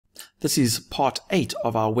This is part 8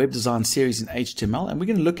 of our web design series in HTML, and we're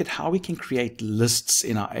going to look at how we can create lists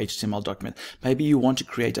in our HTML document. Maybe you want to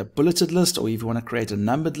create a bulleted list, or if you want to create a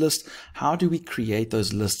numbered list. How do we create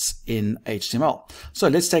those lists in HTML? So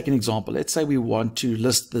let's take an example. Let's say we want to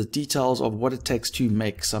list the details of what it takes to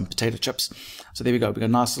make some potato chips. So there we go. We've got a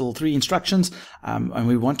nice little 3 instructions, and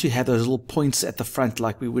we want to have those little points at the front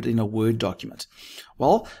like we would in a Word document.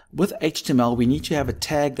 Well, with HTML, we need to have a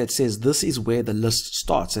tag that says this is where the list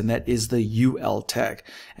starts, and that is the UL tag.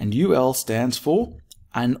 And UL stands for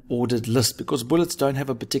unordered list, because bullets don't have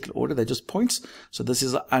a particular order, they're just points. So this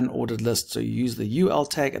is an unordered list. So you use the UL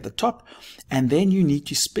tag at the top, and then you need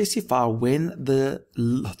to specify when the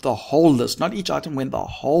whole list, not each item, when the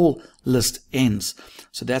whole list ends.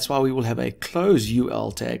 So that's why we will have a close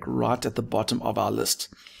UL tag right at the bottom of our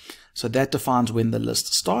list. So that defines when the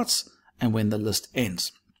list starts and when the list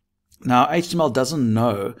ends. Now HTML doesn't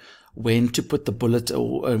know when to put the bullet,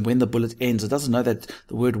 or when the bullet ends. It doesn't know that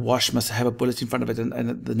the word wash must have a bullet in front of it,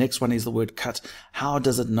 and the next one is the word cut. How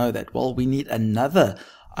does it know that? Well, we need another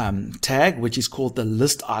tag, which is called the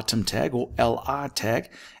list item tag, or LI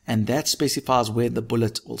tag, and that specifies where the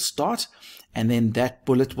bullet will start, and then that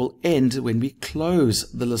bullet will end when we close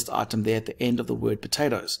the list item there at the end of the word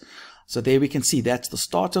potatoes. So there we can see that's the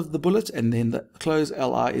start of the bullet, and then the close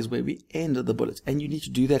LI is where we end the bullet. And you need to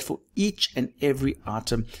do that for each and every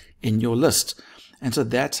item in your list. And so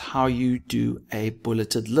that's how you do a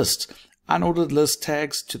bulleted list. Unordered list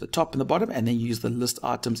tags to the top and the bottom, and then use the list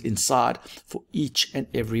items inside for each and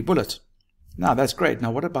every bullet. Now that's great.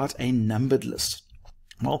 Now what about a numbered list?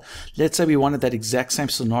 Well, let's say we wanted that exact same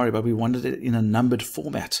scenario, but we wanted it in a numbered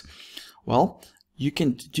format. Well, you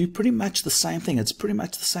can do pretty much the same thing. It's pretty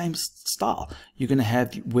much the same style. You're going to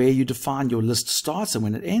have where you define your list starts and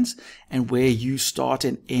when it ends, and where you start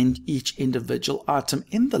and end each individual item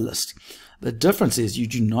in the list. The difference is you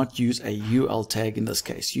do not use a UL tag in this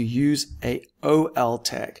case. You use a OL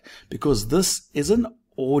tag, because this is an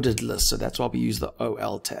ordered list. So that's why we use the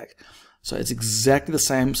OL tag. So it's exactly the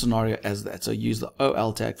same scenario as that. So use the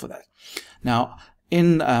OL tag for that. Now,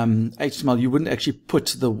 in HTML, you wouldn't actually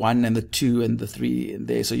put the 1 and the 2 and the 3 in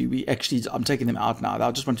there. So I'm taking them out now.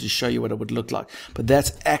 I just wanted to show you what it would look like. But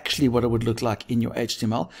that's actually what it would look like in your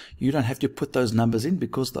HTML. You don't have to put those numbers in,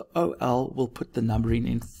 because the OL will put the numbering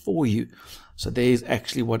in for you. So there's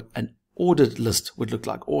actually what an ordered list would look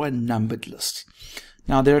like, or a numbered list.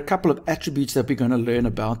 Now, there are a couple of attributes that we're going to learn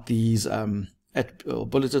about these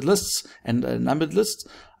bulleted lists and numbered lists.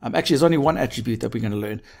 Actually, there's only one attribute that we're going to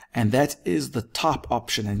learn, and that is the type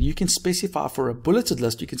option. And you can specify for a bulleted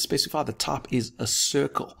list, you can specify the type is a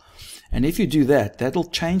circle. And if you do that, that'll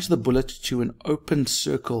change the bullet to an open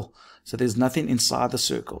circle. So there's nothing inside the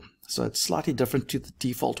circle. So it's slightly different to the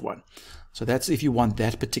default one. So that's if you want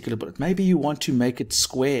that particular bullet. Maybe you want to make it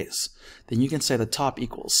squares. Then you can say the type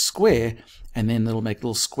equals square, and then it'll make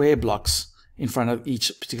little square blocks in front of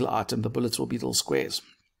each particular item. The bullets will be little squares.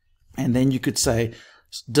 And then you could say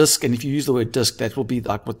disk, and if you use the word disk, that will be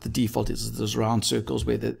like what the default is, those round circles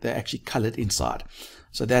where they're actually colored inside.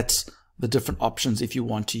 So that's the different options if you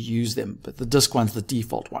want to use them, but the disk one's the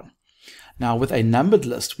default one. Now with a numbered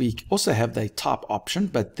list, we also have the type option,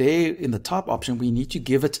 but there in the type option, we need to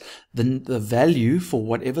give it the value for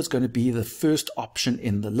whatever's going to be the first option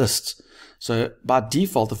in the list. So by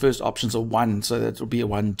default, the first options are 1, so that will be a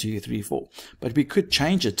 1, 2, 3, 4. But we could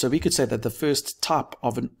change it. So we could say that the first type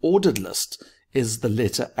of an ordered list is the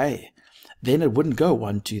letter A. Then it wouldn't go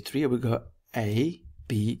 1, 2, 3. It would go A,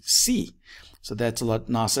 B, C. So that's a lot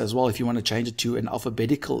nicer as well if you want to change it to an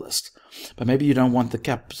alphabetical list. But maybe you don't want the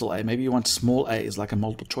capital A. Maybe you want small a, is like a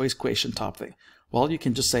multiple choice question type thing. Well, you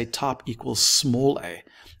can just say type equals small a,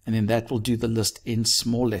 and then that will do the list in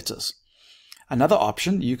small letters. Another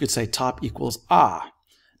option, you could say type equals R.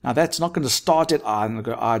 Now that's not going to start at R and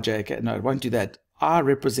go R, J, K. No, it won't do that. R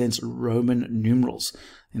represents Roman numerals.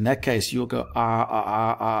 In that case, you'll go R, R,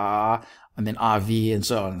 R, R, and then RV, and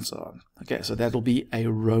so on and so on. Okay, so that will be a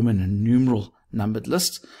Roman numeral numbered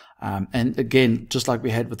list. And again, just like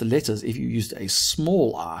we had with the letters, if you used a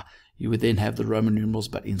small r, you would then have the Roman numerals,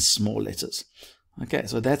 but in small letters. Okay,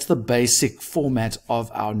 so that's the basic format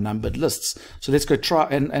of our numbered lists. So let's go try,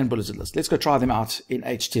 and bulleted lists. Let's go try them out in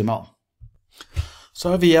HTML.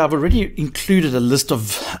 So over here, I've already included a list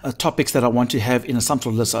of topics that I want to have in some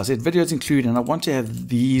sort of list. I said videos include, and I want to have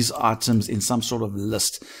these items in some sort of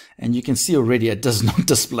list. And you can see already it does not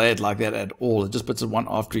display it like that at all. It just puts it one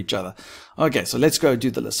after each other. Okay, so let's go do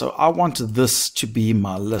the list. So I want this to be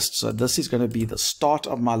my list. So this is going to be the start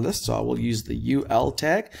of my list. So I will use the UL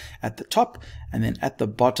tag at the top, and then at the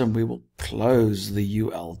bottom we will close the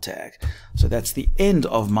UL tag. So that's the end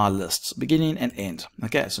of my list, beginning and end.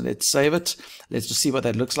 Okay, so let's save it. Let's just see what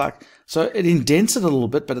that looks like. So it indents it a little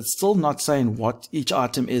bit, but it's still not saying what each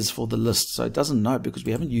item is for the list. So it doesn't know because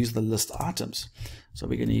we haven't used the list items. So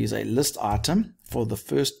we're going to use a list item for the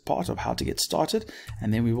first part of how to get started,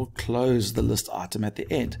 and then we will close the list item at the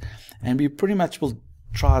end. And we pretty much will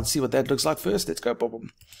try and see what that looks like first. Let's go. Boom, boom.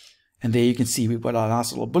 And there you can see we've got our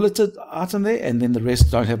nice little bulleted item there, and then the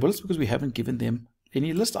rest don't have bullets because we haven't given them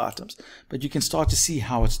any list items. But you can start to see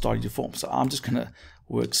how it's starting to form. So I'm just going to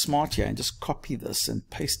work smart here and just copy this and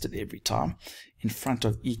paste it every time in front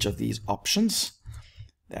of each of these options.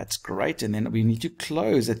 That's great. And then we need to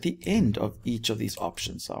close at the end of each of these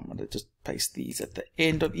options. So I'm going to just paste these at the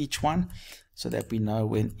end of each one so that we know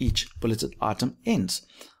when each bulleted item ends.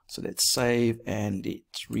 So let's save and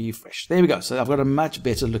let's refresh. There we go. So I've got a much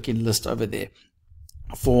better looking list over there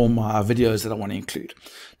for my videos that I want to include.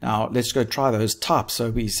 Now let's go try those types.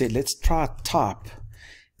 So we said let's try type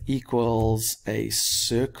equals a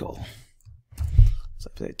circle. So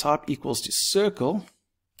if the type equals to circle,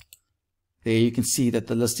 there you can see that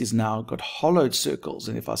the list is now got hollowed circles.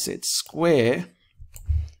 And if I said square,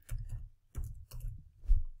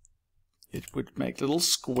 it would make little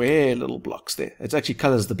square little blocks there. It actually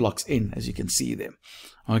colors the blocks in, as you can see there.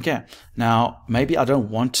 Okay, now maybe I don't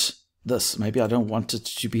want this. Maybe I don't want it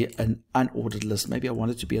to be an unordered list. Maybe I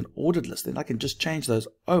want it to be an ordered list. Then I can just change those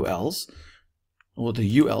OLs, or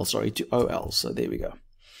the UL, sorry, to OLs. So there we go.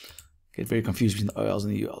 Get very confused between the OLs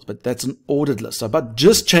and the ULs, but that's an ordered list. So, but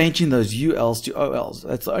just changing those ULs to OLs,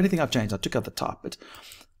 that's the only thing I've changed. I took out the type, but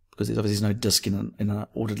because there's obviously no disk in an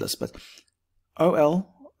ordered list. But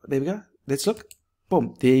OL, there we go. Let's look.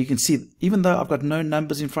 Boom. There you can see, even though I've got no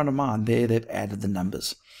numbers in front of mine, there they've added the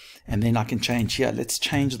numbers. And then I can change here. Let's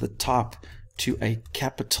change the type to a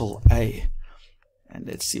capital A. And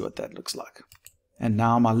let's see what that looks like. And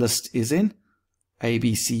now my list is in A,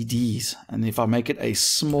 B, C, Ds. And if I make it a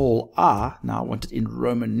small r, now I want it in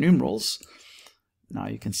Roman numerals. Now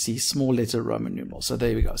you can see small letter Roman numerals. So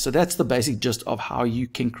there we go. So that's the basic gist of how you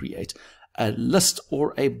can create a list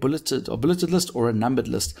or a bulleted list or a numbered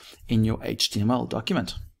list in your HTML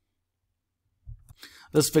document.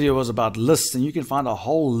 This video was about lists, and you can find a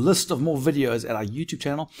whole list of more videos at our YouTube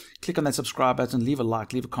channel. Click on that subscribe button, leave a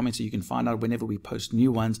like, leave a comment so you can find out whenever we post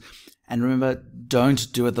new ones. And remember,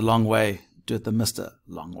 don't do it the long way, do it the Mr.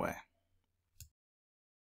 Long way.